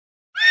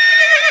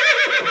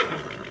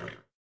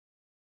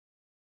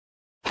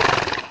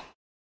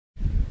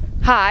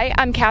Hi,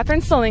 I'm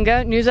Kathryn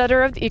Selinga, news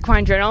editor of the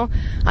Equine Journal.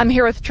 I'm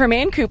here with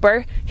Tremaine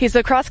Cooper. He's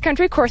the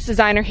cross-country course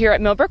designer here at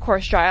Millbrook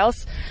Horse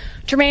Trials.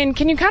 Tremaine,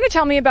 can you kind of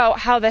tell me about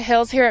how the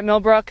hills here at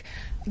Millbrook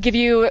give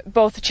you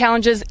both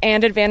challenges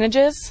and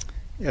advantages?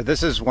 Yeah,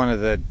 this is one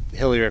of the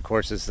hillier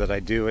courses that I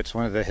do. It's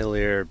one of the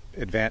hillier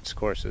advanced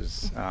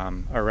courses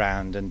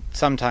around, and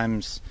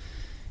sometimes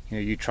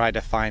you try to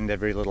find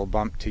every little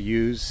bump to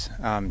use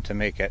to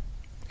make it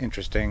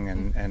interesting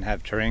and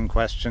have terrain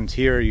questions.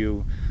 Here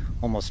you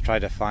almost try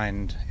to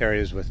find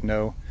areas with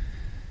no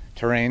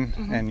terrain,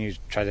 and you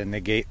try to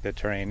negate the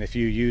terrain. If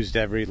you used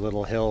every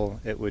little hill,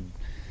 it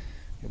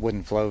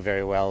wouldn't flow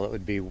very well. It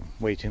would be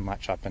way too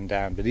much up and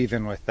down. But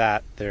even with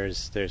that,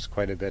 there's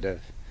quite a bit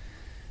of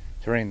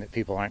terrain that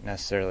people aren't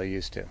necessarily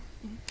used to.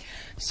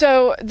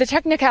 So the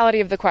technicality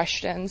of the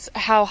questions,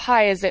 how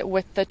high is it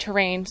with the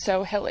terrain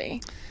so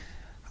hilly?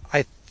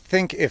 I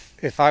think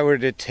if I were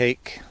to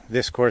take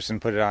this course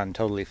and put it on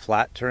totally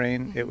flat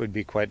terrain, it would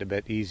be quite a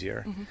bit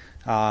easier.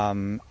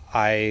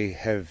 I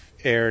have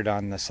erred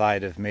on the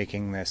side of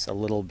making this a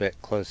little bit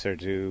closer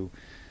to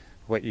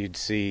what you'd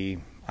see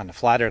on a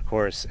flatter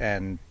course,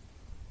 and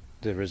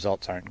the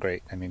results aren't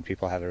great. I mean,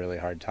 people have a really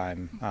hard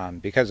time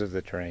because of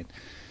the terrain.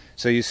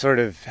 So you sort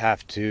of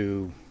have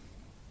to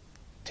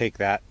take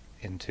that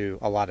into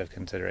a lot of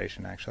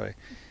consideration, actually,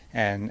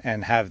 and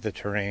have the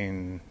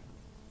terrain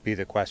be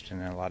the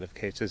question in a lot of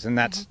cases. And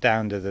that's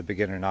down to the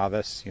beginner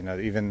novice.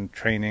 Even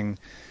training,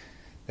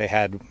 they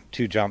had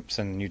 2 jumps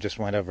and you just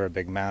went over a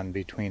big mound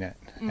between it.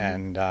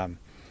 And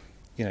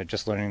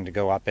just learning to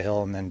go up a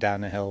hill and then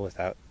down a hill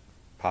without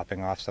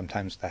popping off,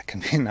 sometimes that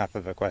can be enough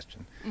of a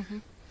question.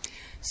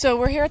 So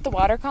we're here at the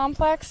water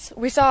complex.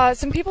 We saw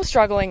some people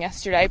struggling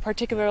yesterday,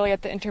 particularly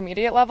at the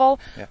intermediate level.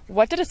 Yeah.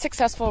 What did a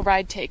successful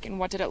ride take, and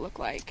what did it look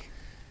like?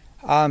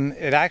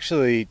 It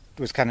actually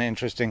was kind of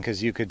interesting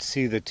because you could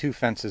see the 2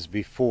 fences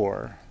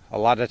before. A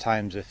lot of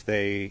times if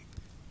they,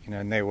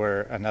 and they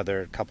were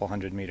another couple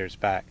hundred meters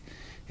back,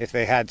 if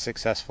they had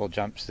successful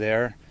jumps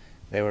there,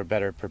 they were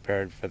better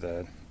prepared for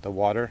the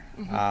water.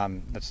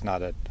 That's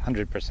not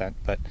 100%,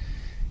 but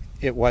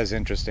it was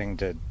interesting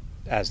to,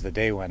 as the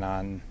day went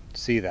on,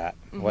 see that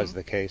was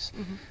the case.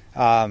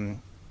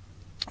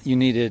 You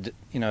needed,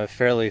 a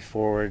fairly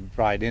forward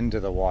ride into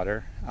the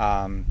water.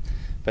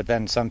 But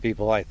then some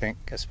people, I think,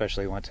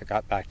 especially once it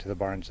got back to the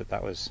barns,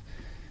 that was,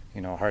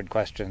 a hard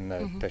question.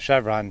 The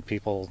chevron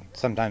people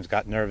sometimes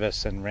got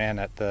nervous and ran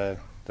at the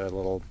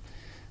little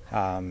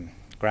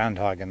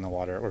groundhog in the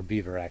water, or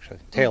beaver actually,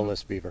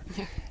 tailless beaver.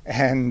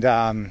 And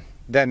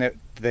then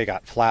they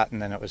got flat,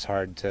 and then it was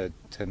hard to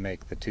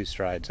make the 2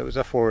 strides. It was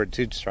a forward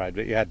 2 stride,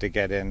 but you had to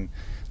get in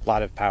a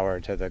lot of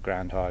power to the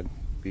groundhog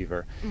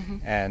beaver,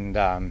 and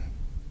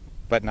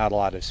but not a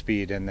lot of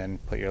speed, and then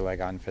put your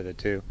leg on for the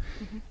 2.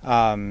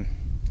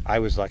 I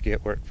was lucky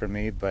it worked for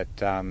me, but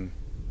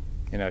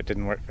it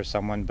didn't work for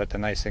someone. But the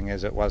nice thing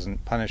is it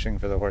wasn't punishing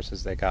for the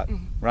horses. They got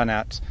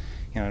runouts.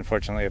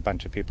 Unfortunately, a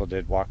bunch of people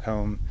did walk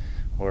home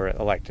or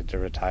elected to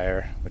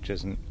retire, which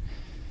isn't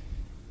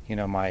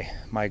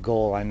my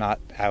goal. I'm not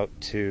out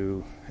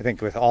to, I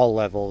think with all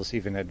levels,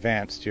 even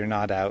advanced, you're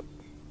not out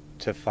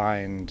to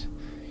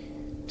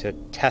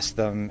test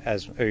them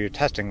or you're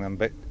testing them,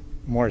 but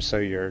more so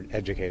you're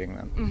educating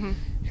them.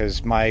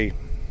 Because my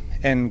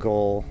end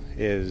goal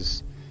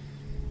is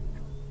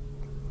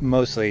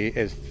mostly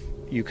if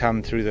you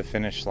come through the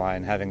finish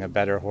line having a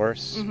better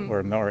horse or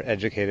a more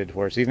educated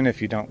horse, even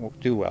if you don't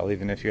do well,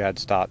 even if you had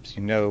stops,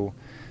 you know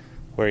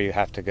where you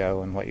have to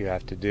go and what you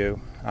have to do.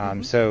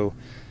 So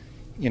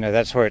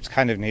that's where it's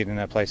kind of neat in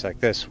a place like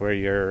this where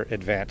you're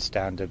advanced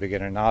down to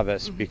beginner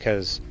novice,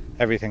 because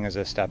everything is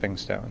a stepping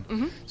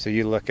stone. So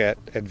you look at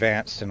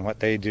advanced and what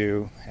they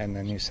do, and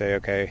then you say,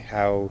 okay,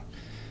 how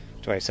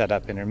do I set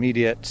up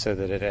intermediate so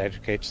that it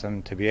educates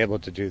them to be able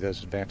to do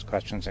those advanced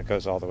questions? It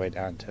goes all the way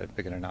down to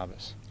beginner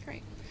novice.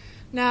 Great.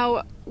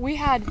 Now, we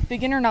had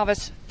beginner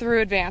novice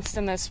through advanced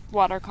in this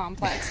water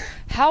complex.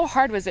 How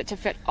hard was it to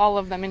fit all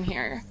of them in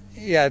here?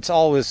 Yeah, it's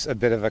always a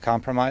bit of a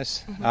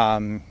compromise.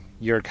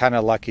 You're kind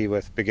of lucky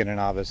with beginner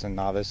novice and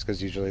novice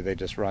because usually they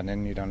just run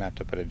in, you don't have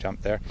to put a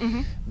jump there.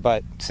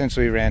 But since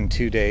we ran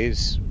 2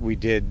 days, we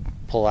did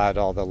pull out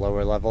all the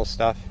lower level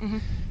stuff,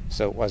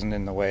 so it wasn't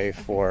in the way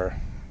for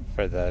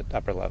the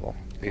upper level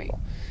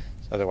people.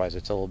 Otherwise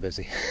it's a little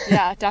busy.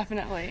 Yeah,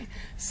 definitely.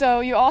 So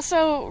you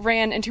also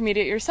ran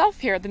intermediate yourself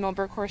here at the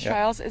Millbrook Horse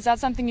Trials. Is that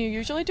something you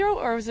usually do,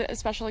 or was it a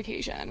special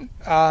occasion?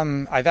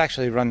 I've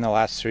actually run the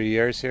last 3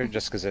 years here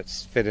just because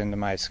it's fit into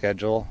my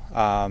schedule.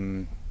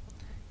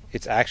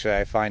 It's actually,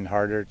 I find,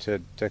 harder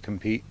to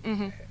compete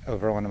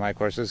over one of my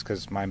courses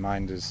because my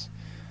mind is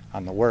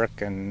on the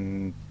work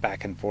and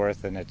back and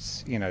forth, and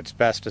it's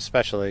best,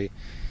 especially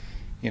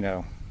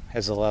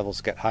as the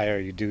levels get higher,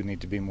 you do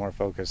need to be more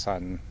focused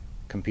on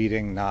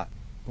competing, not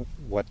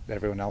what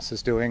everyone else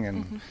is doing,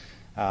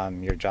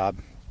 and your job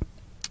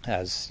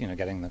as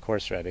getting the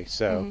course ready.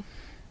 So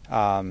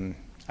I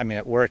mean,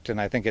 it worked,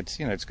 and I think it's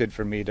it's good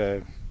for me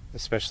to,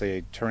 especially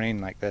a terrain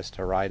like this,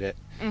 to ride it.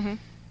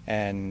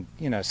 And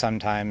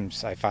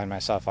sometimes I find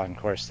myself on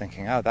course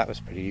thinking, oh, that was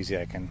pretty easy,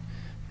 I can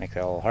make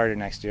that a little harder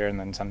next year, and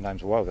then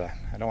sometimes, whoa,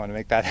 I don't want to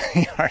make that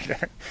any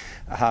harder.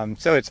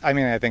 So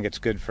I think it's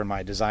good for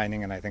my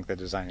designing, and I think the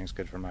designing is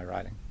good for my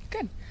riding.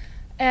 Good.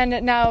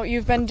 And now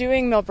you've been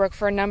doing Millbrook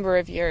for a number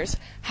of years.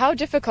 How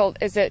difficult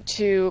is it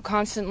to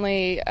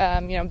constantly,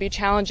 be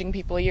challenging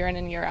people year in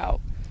and year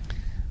out?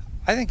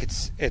 I think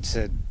it's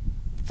a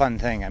fun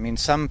thing. I mean,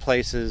 some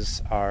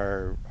places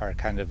are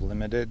kind of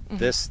limited.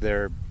 Mm-hmm.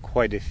 There are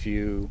quite a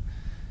few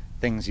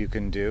things you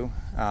can do,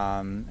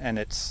 and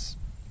it's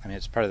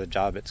part of the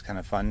job. It's kind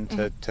of fun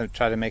to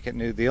try to make it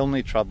new. The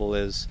only trouble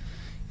is,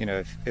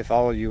 if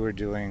all you were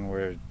doing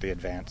were the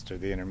advanced or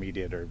the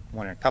intermediate or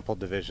one or a couple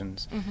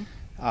divisions,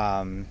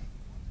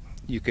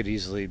 you could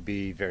easily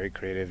be very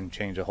creative and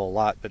change a whole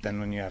lot. But then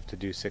when you have to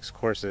do 6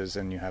 courses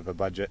and you have a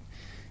budget,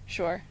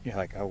 sure, you're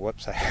like, oh,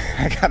 whoops,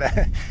 I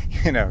gotta,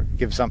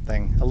 give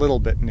something a little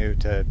bit new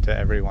to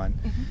everyone.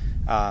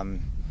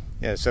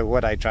 So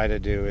what I try to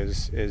do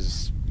is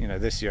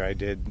this year I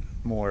did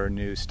more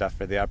new stuff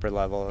for the upper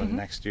level, and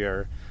next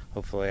year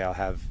hopefully I'll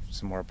have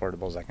some more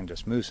portables. I can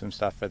just move some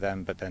stuff for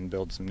them, but then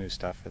build some new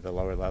stuff for the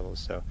lower levels.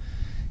 So,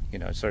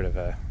 it's sort of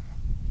a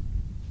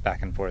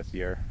back and forth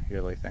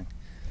yearly thing.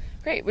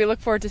 Great. We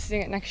look forward to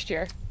seeing it next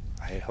year.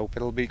 I hope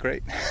it'll be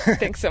great.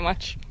 Thanks so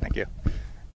much. Thank you.